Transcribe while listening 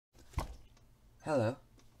Hello.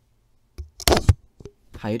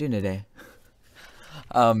 How you doing today?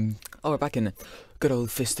 We're back in good old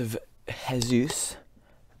Fist of Jesus,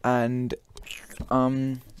 and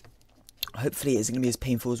hopefully it isn't gonna be as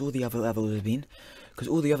painful as all the other levels have been, because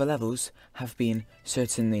all the other levels have been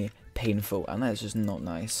certainly painful, and that's just not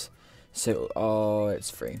nice. So, it's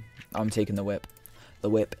free. I'm taking the whip. The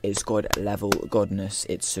whip is god level godness.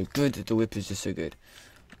 It's so good. The whip is just so good.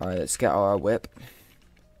 Alright, let's get our whip.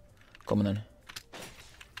 Come on then.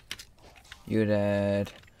 You're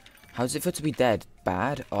dead. How does it feel to be dead?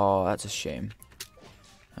 Bad? Oh, that's a shame.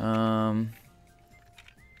 Okay,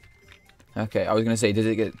 I was gonna say, did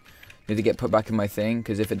it get put back in my thing?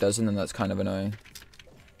 Because if it doesn't, then that's kind of annoying.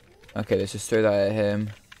 Okay, let's just throw that at him.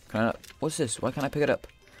 Can I not? What's this? Why can't I pick it up?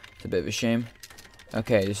 It's a bit of a shame.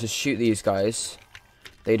 Okay, let's just shoot these guys.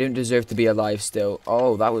 They don't deserve to be alive still.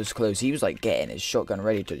 Oh, that was close. He was like getting his shotgun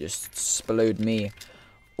ready to just explode me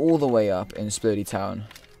all the way up in Splody Town.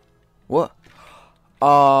 What?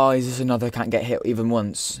 Oh, is this another can't get hit even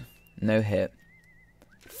once? No hit.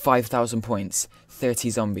 5,000 points. 30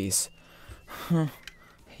 zombies.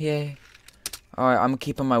 Yay. Alright, I'm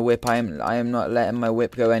keeping my whip. I am not letting my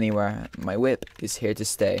whip go anywhere. My whip is here to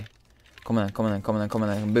stay. Come on, come on, come on, come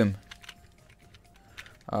on. Boom.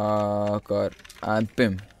 Oh god. And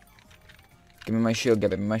boom. Give me my shield, give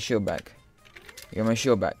me my shield back. Give me my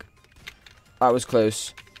shield back. That was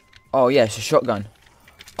close. Oh yes, a shotgun.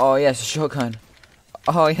 Oh yes, a shotgun.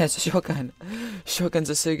 Oh yes, a shotgun. Shotguns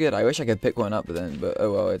are so good. I wish I could pick one up but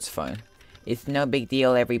oh well, it's fine. It's no big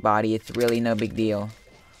deal, everybody. It's really no big deal.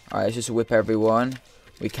 Alright, let's just whip everyone.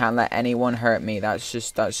 We can't let anyone hurt me. That's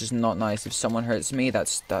just not nice. If someone hurts me,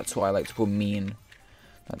 that's what I like to call mean.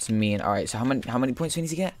 That's mean. Alright, so how many points do we need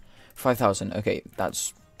to get? 5,000. Okay,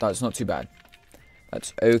 that's not too bad.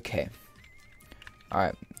 That's okay.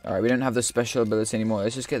 Alright, we don't have the special ability anymore.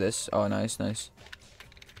 Let's just get this. Oh, nice, nice.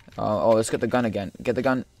 Oh, let's get the gun again. Get the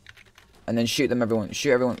gun. And then shoot them, everyone.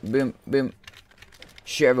 Shoot everyone. Boom, boom.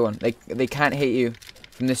 Shoot everyone. They can't hit you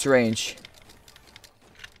from this range.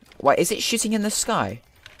 Why, is it shooting in the sky?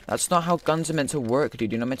 That's not how guns are meant to work,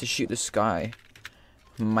 dude. You're not meant to shoot the sky.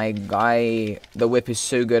 My guy. The whip is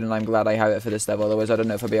so good, and I'm glad I have it for this level. Otherwise, I don't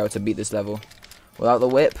know if I'll be able to beat this level. Without the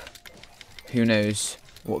whip, who knows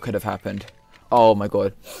what could have happened. Oh my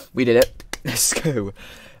god. We did it. Let's go.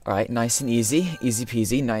 Alright, nice and easy. Easy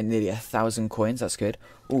peasy. Nearly 1,000 coins. That's good.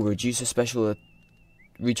 Oh, reduce a special...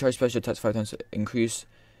 recharge special attacks 5 times. Increase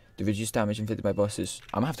the reduced damage inflicted by bosses.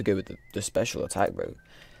 I'm gonna have to go with the special attack, bro.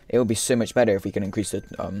 It would be so much better if we can increase the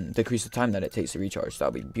decrease the time that it takes to recharge.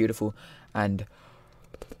 That would be beautiful and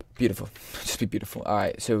beautiful. Just be beautiful.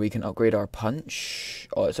 Alright, so we can upgrade our punch.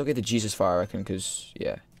 Oh, let's upgrade the Jesus fire, I reckon, because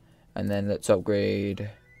yeah. And then let's upgrade.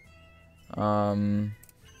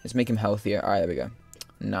 Let's make him healthier. Alright, there we go.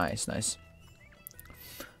 Nice, nice.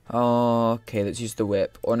 Okay, let's use the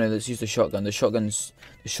whip. Oh no, let's use the shotgun. The shotgun's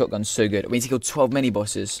so good. We need to kill 12 mini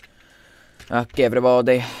bosses. Okay,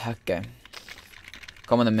 everybody. Okay.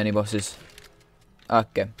 Come on, the mini bosses.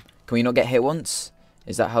 Okay. Can we not get hit once?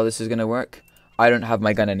 Is that how this is gonna work? I don't have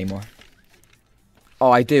my gun anymore.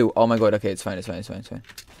 Oh, I do. Oh my god. Okay, it's fine. It's fine. It's fine. It's fine.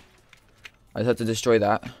 I just have to destroy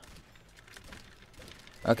that.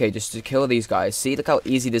 Okay, just to kill these guys. See, look how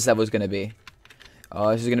easy this level is gonna be.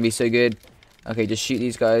 Oh, this is gonna be so good. Okay, just shoot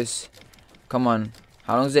these guys. Come on.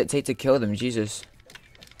 How long does it take to kill them? Jesus.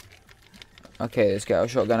 Okay, let's get our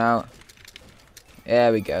shotgun out.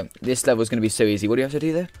 There we go. This level is going to be so easy. What do you have to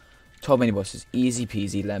do there? 12 mini bosses. Easy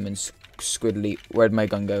peasy, lemon, squiddly. Where'd my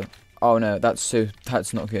gun go? Oh no, that's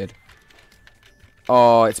not good.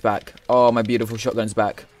 Oh, it's back. Oh, my beautiful shotgun's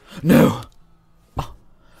back. No! Oh,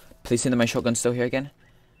 please send my shotgun's still here again.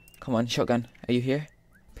 Come on, shotgun. Are you here?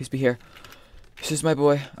 Please be here. This is my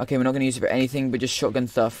boy. Okay, we're not going to use it for anything but just shotgun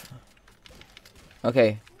stuff.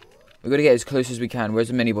 Okay. We've got to get as close as we can. Where's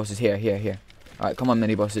the mini bosses? Here, here, here. Alright, come on,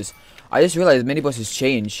 mini bosses. I just realized mini bosses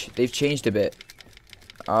change. They've changed a bit.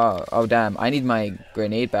 Oh damn. I need my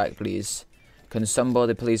grenade back, please. Can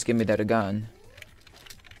somebody please give me that gun?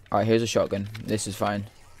 Alright, here's a shotgun. This is fine.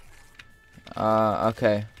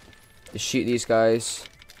 Okay. Just shoot these guys.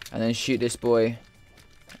 And then shoot this boy.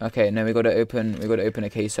 Okay, now we gotta open a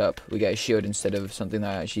case up. We get a shield instead of something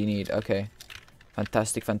that I actually need. Okay.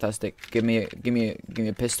 Fantastic, fantastic. Give me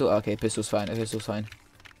a pistol. Okay, pistol's fine. A pistol's fine.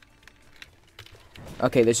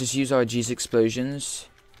 Okay, let's just use our Jesus explosions.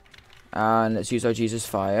 And let's use our Jesus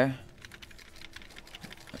fire.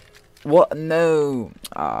 What? No.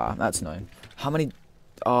 That's annoying. How many?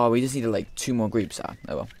 Oh, we just needed like 2 more groups. Oh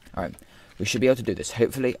well. Alright. We should be able to do this.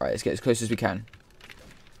 Hopefully. Alright, let's get as close as we can.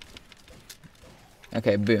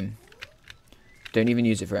 Okay, boom. Don't even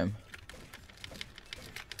use it for him.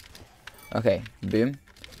 Okay, boom.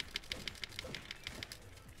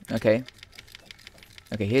 Okay.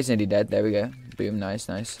 Okay, here's nearly dead. There we go. Boom, nice,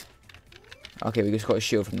 nice. Okay, we just got a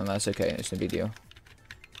shield from them. That's okay. It's no big deal.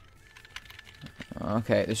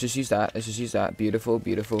 Okay, let's just use that. Let's just use that. Beautiful,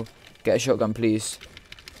 beautiful. Get a shotgun, please.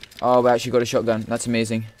 Oh, we actually got a shotgun. That's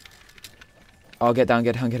amazing. Oh, get down,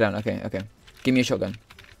 get down, get down. Okay, okay. Give me a shotgun.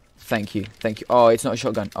 Thank you, thank you. Oh, it's not a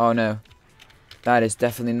shotgun. Oh, no. That is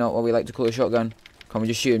definitely not what we like to call a shotgun. Come on,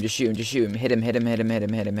 just shoot him, just shoot him, just shoot him. Hit him, hit him, hit him, hit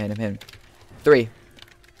him, hit him, hit him, hit him. 3.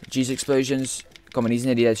 Jeez, explosions. Come on, he's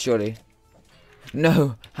nearly dead, surely.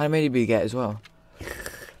 No! How many did we get as well?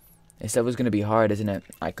 This level's going to be hard, isn't it?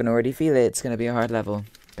 I can already feel it. It's going to be a hard level.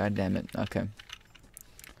 God damn it. Okay.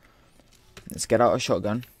 Let's get out a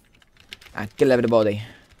shotgun. And kill everybody.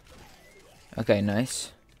 Okay,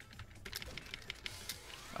 nice.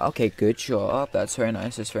 Okay, good job. That's very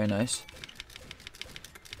nice. That's very nice.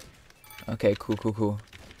 Okay, cool, cool, cool.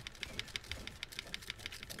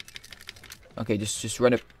 Okay, just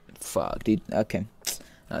run it. Fuck, dude. Okay.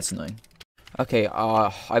 That's annoying. Okay,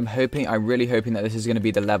 I'm really hoping that this is going to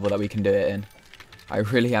be the level that we can do it in. I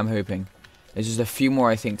really am hoping. There's just a few more,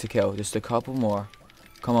 I think, to kill. Just a couple more.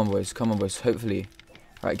 Come on, boys. Come on, boys. Hopefully.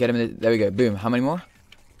 Alright, get him. There we go. Boom. How many more?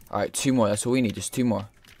 Alright, 2 more. That's all we need. Just 2 more.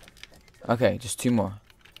 Okay, just 2 more.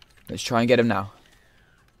 Let's try and get him now.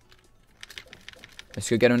 Let's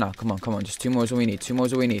go get him now. Come on, come on. Just 2 more is all we need. 2 more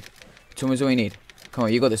is all we need. 2 more is all we need. Come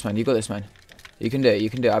on, you got this, man. You got this, man. You can do it. You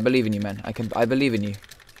can do it. I believe in you, man. I believe in you.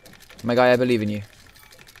 My guy, I believe in you.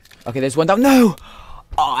 Okay, there's one down. No!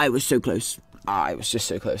 Oh, I was so close. I was just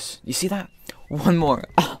so close. You see that? One more.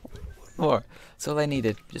 One more. That's all I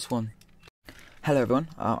needed. Just one. Hello, everyone.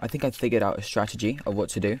 I think I figured out a strategy of what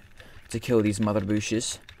to do to kill these mother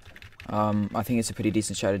bushes. I think it's a pretty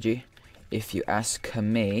decent strategy, if you ask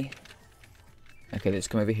me. Okay, let's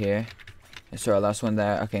come over here. Let's throw our last one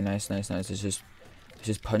there. Okay, nice, nice, nice. Let's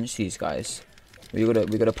just punch these guys. We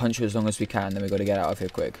gotta punch for as long as we can. Then we gotta get out of here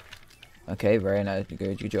quick. Okay, very nice.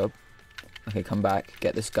 Good job. Okay, come back.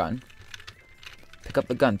 Get this gun. Pick up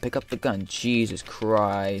the gun. Pick up the gun. Jesus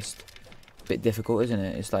Christ. Bit difficult, isn't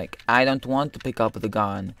it? It's like, I don't want to pick up the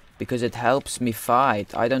gun because it helps me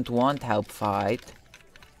fight. I don't want help fight.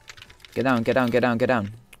 Get down, get down, get down, get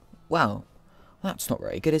down. Well, that's not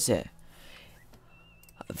very good, is it?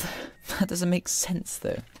 That doesn't make sense,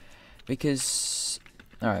 though. Because,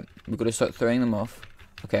 alright, we've got to start throwing them off.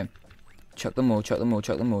 Okay. Chuck them all, chuck them all,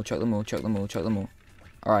 chuck them all, chuck them all, chuck them all, chuck them all.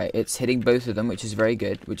 Alright, it's hitting both of them, which is very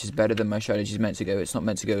good. Which is better than my strategy is meant to go. It's not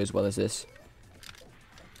meant to go as well as this.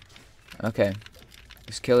 Okay.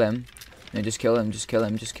 Just kill him. No, just kill him, just kill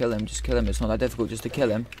him, just kill him, just kill him. It's not that difficult just to kill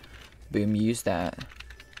him. Boom, use that.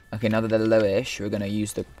 Okay, now that they're lowish, we're going to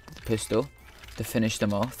use the pistol to finish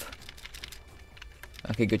them off.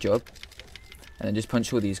 Okay, good job. And then just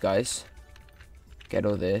punch all these guys. Get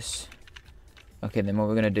all this. Okay, then what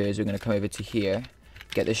we're going to do is we're going to come over to here.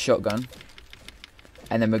 Get this shotgun.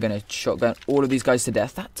 And then we're going to shotgun all of these guys to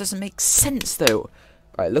death. That doesn't make sense, though.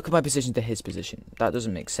 Alright, look at my position to his position. That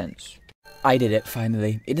doesn't make sense. I did it,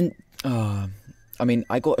 finally. It didn't... I mean,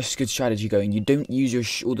 I got a good strategy going. You don't use your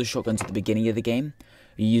all the shotguns at the beginning of the game.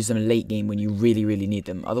 You use them late game when you really, really need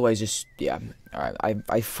them. Otherwise, just... Yeah. Alright,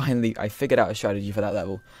 I figured out a strategy for that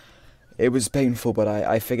level. It was painful, but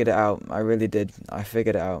I figured it out. I really did. I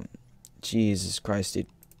figured it out. Jesus Christ, dude.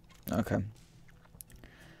 Okay.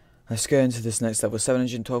 Let's go into this next level.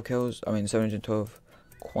 712 kills. I mean, 712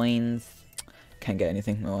 coins. Can't get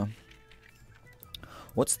anything. Oh.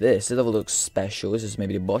 What's this? This level looks special. Is this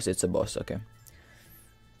maybe the boss? It's a boss. Okay.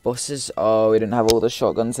 Bosses. Oh, we don't have all the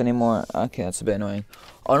shotguns anymore. Okay, that's a bit annoying.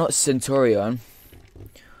 Oh, not Centurion.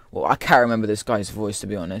 Well, I can't remember this guy's voice, to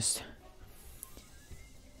be honest.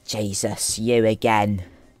 Jesus, you again.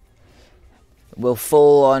 Will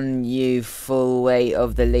fall on you full weight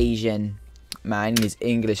of the legion. Man, his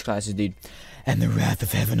English classes, dude. And the wrath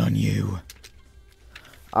of heaven on you.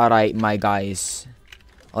 Alright, my guys.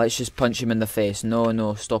 Let's just punch him in the face. No,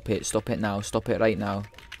 no, stop it. Stop it now. Stop it right now.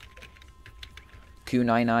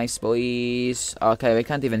 Q9 ice, boys. Okay, we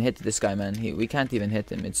can't even hit this guy, man. We can't even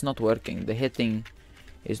hit him. It's not working. The hitting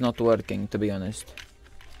is not working, to be honest.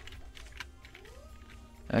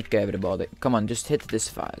 Okay, everybody. Come on, just hit this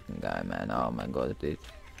fucking guy, man. Oh my god, dude.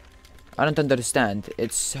 I don't understand.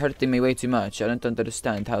 It's hurting me way too much. I don't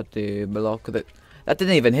understand how to block the... That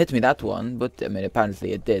didn't even hit me, that one. But, I mean,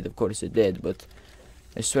 apparently it did. Of course it did, but...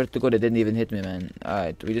 I swear to god it didn't even hit me, man.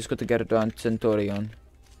 Alright, we just got to get around Centurion.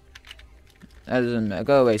 That doesn't matter.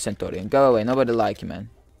 Go away, Centurion. Go away. Nobody like you, man.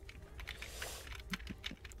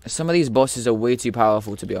 Some of these bosses are way too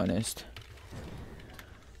powerful, to be honest.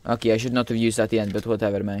 Okay, I should not have used that at the end, but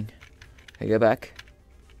whatever, man. Okay, go back.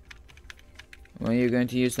 When you're going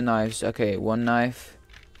to use the knives. Okay, one knife.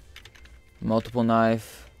 Multiple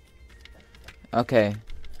knife. Okay.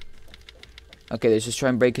 Okay, let's just try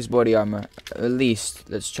and break his body armor. At least.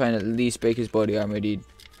 Let's try and at least break his body armor, dude.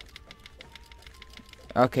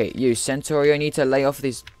 Okay, you, Centauri, I need to lay off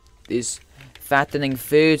these fattening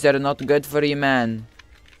foods that are not good for you, man.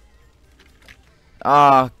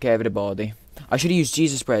 Okay, everybody. I should have used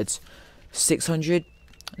Jesus breads. 600?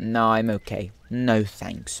 No, I'm okay. No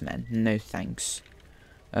thanks, man. No thanks.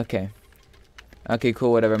 Okay. Okay,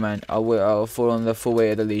 cool, whatever, man. I'll fall on the full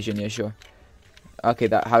weight of the Legion, yeah, sure. Okay,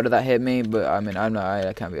 how did that hit me? But I mean,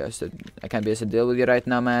 I can't be asked to deal with you right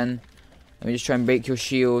now, man. Let me just try and break your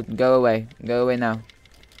shield. Go away. Go away now.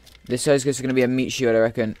 This guy's just gonna be a meat shield, I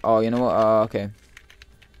reckon. Oh, you know what? Oh, okay.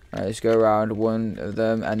 Alright, let's go around one of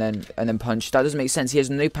them and then punch. That doesn't make sense. He has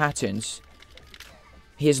no patterns.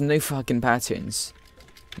 He has no fucking patterns.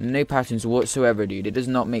 No patterns whatsoever, dude. It does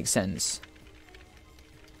not make sense.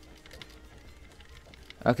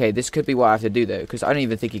 Okay, this could be what I have to do, though. Because I don't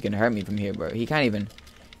even think he can hurt me from here, bro. He can't even...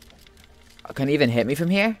 Can he even hit me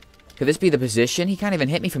from here? Could this be the position? He can't even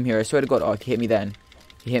hit me from here. I swear to God. Oh, he hit me then.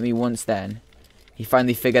 He hit me once then. He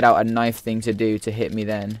finally figured out a knife thing to do to hit me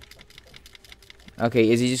then.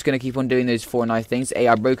 Okay, is he just going to keep on doing those 4 knife things? Hey,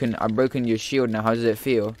 I've broken your shield now. How does it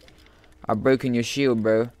feel? I've broken your shield,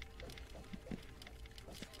 bro.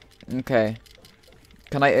 Okay.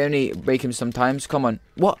 Can I only break him sometimes? Come on.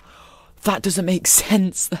 What? That doesn't make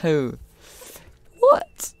sense, though.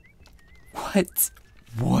 What? What?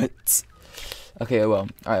 What? Okay, well.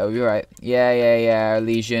 Alright, you're right. Yeah.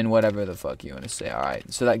 Legion, whatever the fuck you want to say.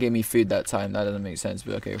 Alright, so that gave me food that time. That doesn't make sense,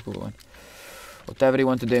 but okay, cool one. Whatever you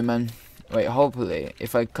want to do, man. Wait, hopefully,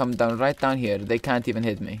 if I come down right down here, they can't even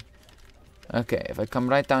hit me. Okay, if I come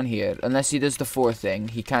right down here, unless he does the 4 thing,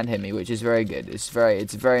 he can't hit me, which is very good. It's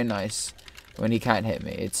very nice when he can't hit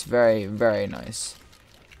me. It's very, very nice.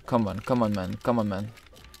 Come on, man. Come on, man.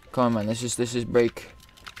 Let's just break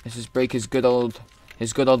his good old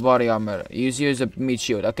body armor. Use you as a meat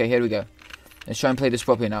shield. Okay, here we go. Let's try and play this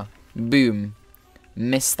properly now. Boom.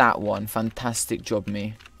 Missed that one. Fantastic job,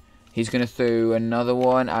 me. He's gonna throw another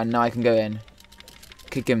one, and now I can go in.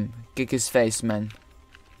 Kick him. Kick his face, man.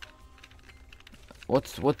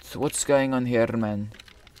 What's going on here, man?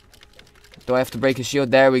 Do I have to break his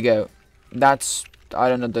shield? There we go. That's... I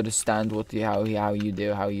don't understand how you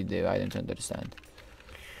do. I don't understand.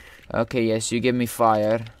 Okay, yes, you give me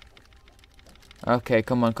fire. Okay,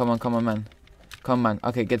 come on, man. Come on.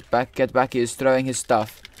 Okay, get back. He is throwing his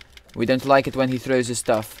stuff. We don't like it when he throws his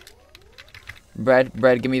stuff. Bread,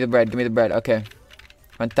 give me the bread. Okay.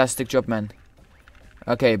 Fantastic job, man.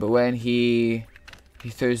 Okay, but when he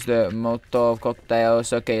throws the Molotov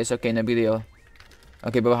cocktails, okay, it's okay, no big deal.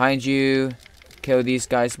 Okay, but behind you, kill these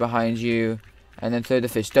guys behind you, and then throw the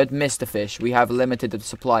fish. Don't miss the fish. We have limited the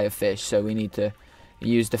supply of fish, so we need to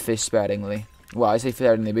use the fish sparingly. Well, I say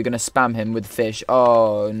sparingly. We're gonna spam him with fish.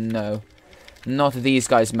 Oh no, not these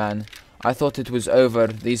guys, man. I thought it was over.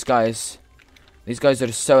 These guys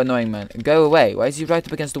are so annoying, man. Go away. Why is he right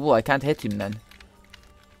up against the wall? I can't hit him then.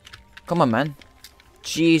 Come on, man.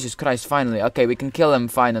 Jesus Christ, finally. Okay, we can kill him,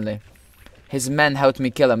 finally. His men helped me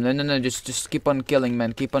kill him. No, just keep on killing,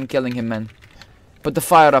 man. Keep on killing him, man. Put the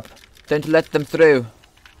fire up. Don't let them through.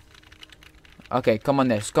 Okay, come on,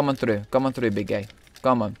 Ness. Come on through. Come on through, big guy.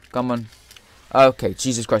 Come on. Okay,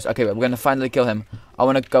 Jesus Christ. Okay, we're gonna finally kill him. I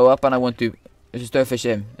want to go up and I want to... Let's just throw a fish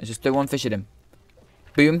at him. Let's just throw one fish at him.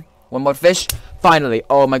 Boom. One more fish. Finally.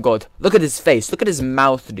 Oh my God. Look at his face. Look at his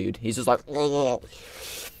mouth, dude. He's just like...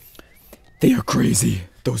 They are crazy,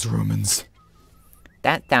 those Romans.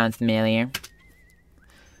 That sounds familiar.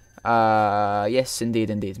 Yes, indeed.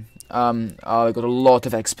 I got a lot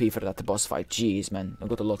of XP for that boss fight. Jeez, man. I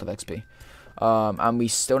got a lot of XP. And we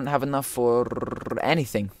still don't have enough for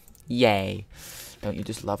anything. Yay. Don't you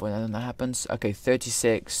just love when that happens? Okay,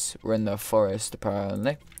 36. We're in the forest,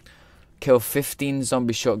 apparently. Kill 15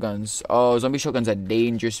 zombie shotguns. Oh, zombie shotguns are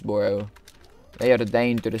dangerous, bro. They are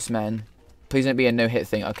dangerous, man. Please don't be a no-hit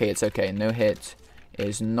thing. Okay, it's okay. No hit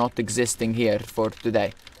is not existing here for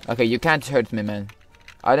today. Okay, you can't hurt me, man.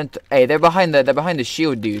 I don't... Hey, they're behind the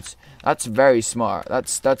shield, dudes. That's very smart.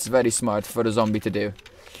 That's very smart for a zombie to do.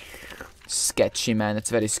 Sketchy, man. It's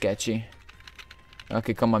very sketchy.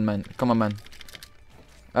 Okay, come on, man.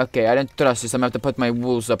 Okay, I don't trust this. I'm gonna have to put my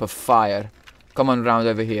walls up of fire. Come on round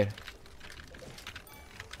over here.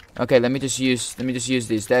 Okay, let me just use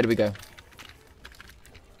these. There we go.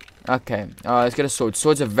 Okay, let's get a sword.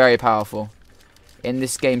 Swords are very powerful. In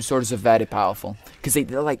this game, swords are very powerful. Because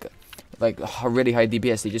they're like really high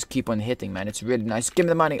DPS. They just keep on hitting, man. It's really nice. Give me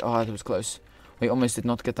the money. Oh, that was close. We almost did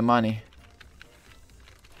not get the money.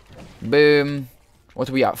 Boom. What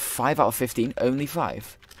are we at? 5 out of 15? Only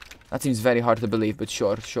 5? That seems very hard to believe, but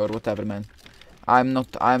sure, whatever, man. I'm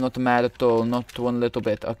not mad at all, not one little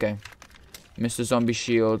bit. Okay. Mr. Zombie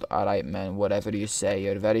Shield, alright, man, whatever you say.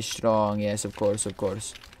 You're very strong. Yes, of course.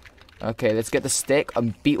 Okay, let's get the stick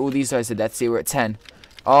and beat all these guys to death. See, we're at 10.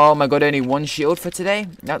 Oh my god, only 1 shield for today?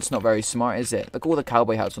 That's not very smart, is it? Look at all the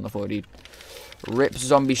cowboy hats on the floor, dude. Rip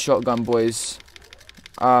zombie shotgun, boys.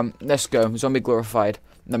 Let's go. Zombie glorified.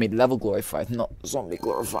 I mean, level glorified, not zombie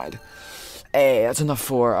glorified. Hey, that's enough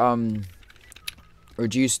for,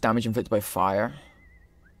 reduce damage inflicted by fire.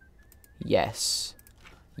 Yes.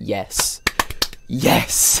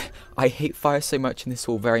 I hate fire so much, and this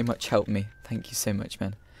will very much help me. Thank you so much,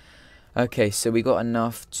 man. Okay, so we got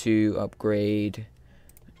enough to upgrade.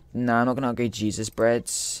 Nah, I'm not going to upgrade Jesus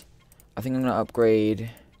breads. I think I'm going to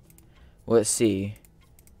upgrade. Well, let's see.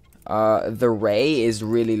 The Ray is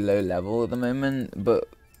really low level at the moment, but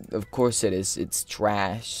of course it is. It's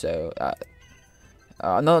trash, so.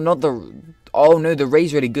 No, not the. Oh no, the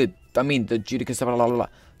Ray's really good. I mean, the Judica stuff, blah, blah, blah.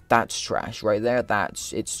 That's trash right there.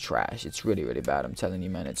 It's trash. It's really, really bad. I'm telling you,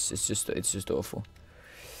 man. It's just awful.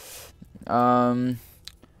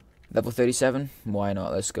 Level 37. Why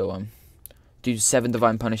not? Let's go on. Do 7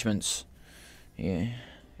 divine punishments. Yeah.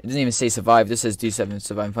 It doesn't even say survive. This says do 7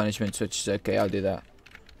 divine punishments, which is okay. I'll do that.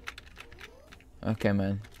 Okay,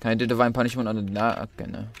 man. Can I do divine punishment other than that? Okay,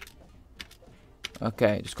 no.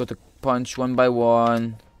 Okay, just got to punch one by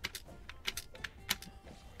one.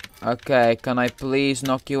 Okay, can I please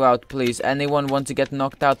knock you out, please? Anyone want to get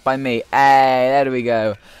knocked out by me? Hey, there we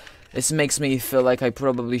go. This makes me feel like I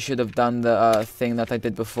probably should have done the thing that I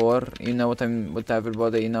did before. You know what I'm, with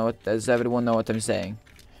everybody, you know what, does everyone know what I'm saying?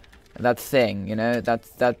 That thing, you know,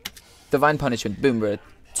 that divine punishment. Boom, we're at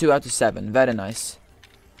 2 out of 7. Very nice.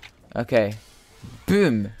 Okay.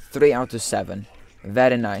 Boom, 3 out of 7.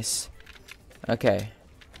 Very nice. Okay.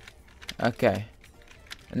 Okay.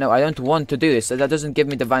 No, I don't want to do this. That doesn't give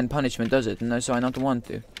me divine punishment, does it? No, so I don't want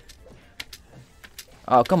to.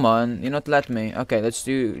 Oh, come on. You're not letting me. Okay, let's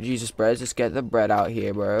do Jesus breads. Let's get the bread out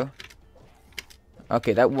here, bro.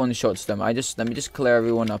 Okay, that one-shots them. Let me just clear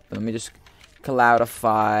everyone up. Let me just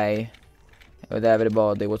clarify with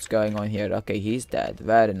everybody what's going on here. Okay, he's dead.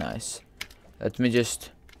 Very nice. Let me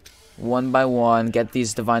just, one by one, get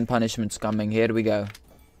these divine punishments coming. Here we go.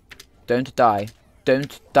 Don't die.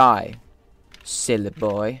 Don't die. Silly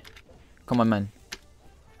boy. Come on, man.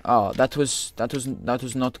 Oh, that was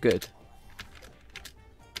not good.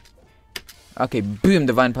 Okay, boom,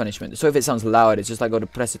 divine punishment. So if it sounds loud, it's just I gotta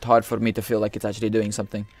press it hard for me to feel like it's actually doing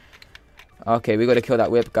something. Okay, we gotta kill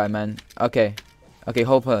that whip guy, man. Okay. Okay,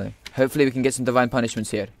 hopefully we can get some divine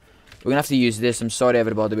punishments here. We're gonna have to use this. I'm sorry,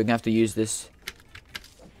 everybody. We're gonna have to use this.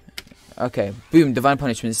 Okay, boom, divine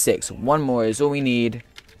punishment 6. One more is all we need.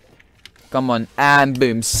 Come on, and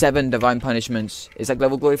boom, 7 divine punishments. Is that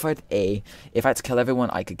level glorified? A. If I had to kill everyone,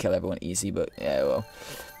 I could kill everyone easy, but yeah, well.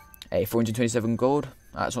 Hey, 427 gold.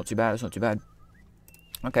 That's not too bad, that's not too bad.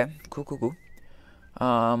 Okay, cool.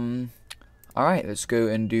 Alright, let's go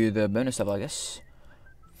and do the bonus level, I guess.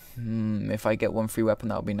 If I get one free weapon,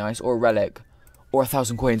 that would be nice. Or a relic. Or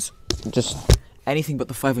 1,000 coins. Just anything but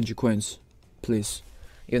the 500 coins. Please.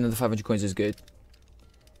 Even though the 500 coins is good.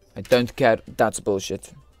 I don't care. That's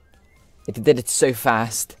bullshit. It did it so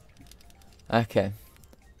fast. Okay.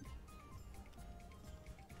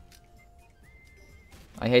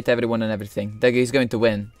 I hate everyone and everything. He's going to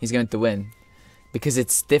win. He's going to win. Because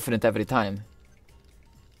it's different every time.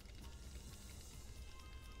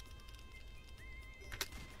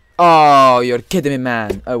 Oh, you're kidding me,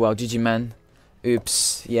 man. Oh well, GG, man.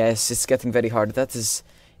 Oops. Yes, it's getting very hard.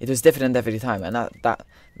 It was different every time, and that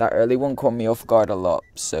early one caught me off guard a lot.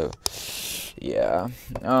 So, yeah.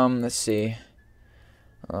 Let's see.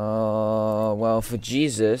 Well, for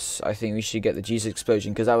Jesus, I think we should get the Jesus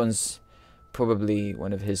explosion because that one's probably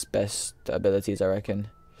one of his best abilities. I reckon.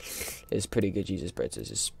 It's pretty good. Jesus breads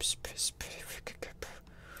is.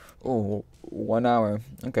 Oh, 1 hour.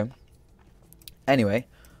 Okay. Anyway.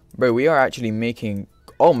 Bro, we are actually making...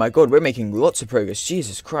 Oh my god, we're making lots of progress.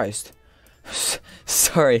 Jesus Christ.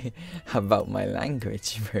 Sorry about my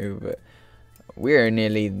language, bro, but we're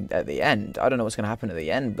nearly at the end. I don't know what's going to happen at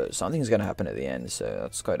the end, but something's going to happen at the end, so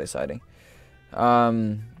that's quite exciting.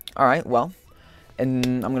 Alright, well, and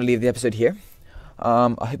I'm going to leave the episode here.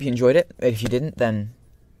 I hope you enjoyed it. If you didn't, then...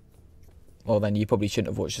 Well, then you probably shouldn't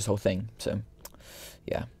have watched this whole thing, so...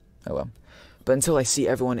 Yeah, oh well. But until I see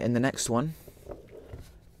everyone in the next one...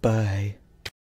 Bye.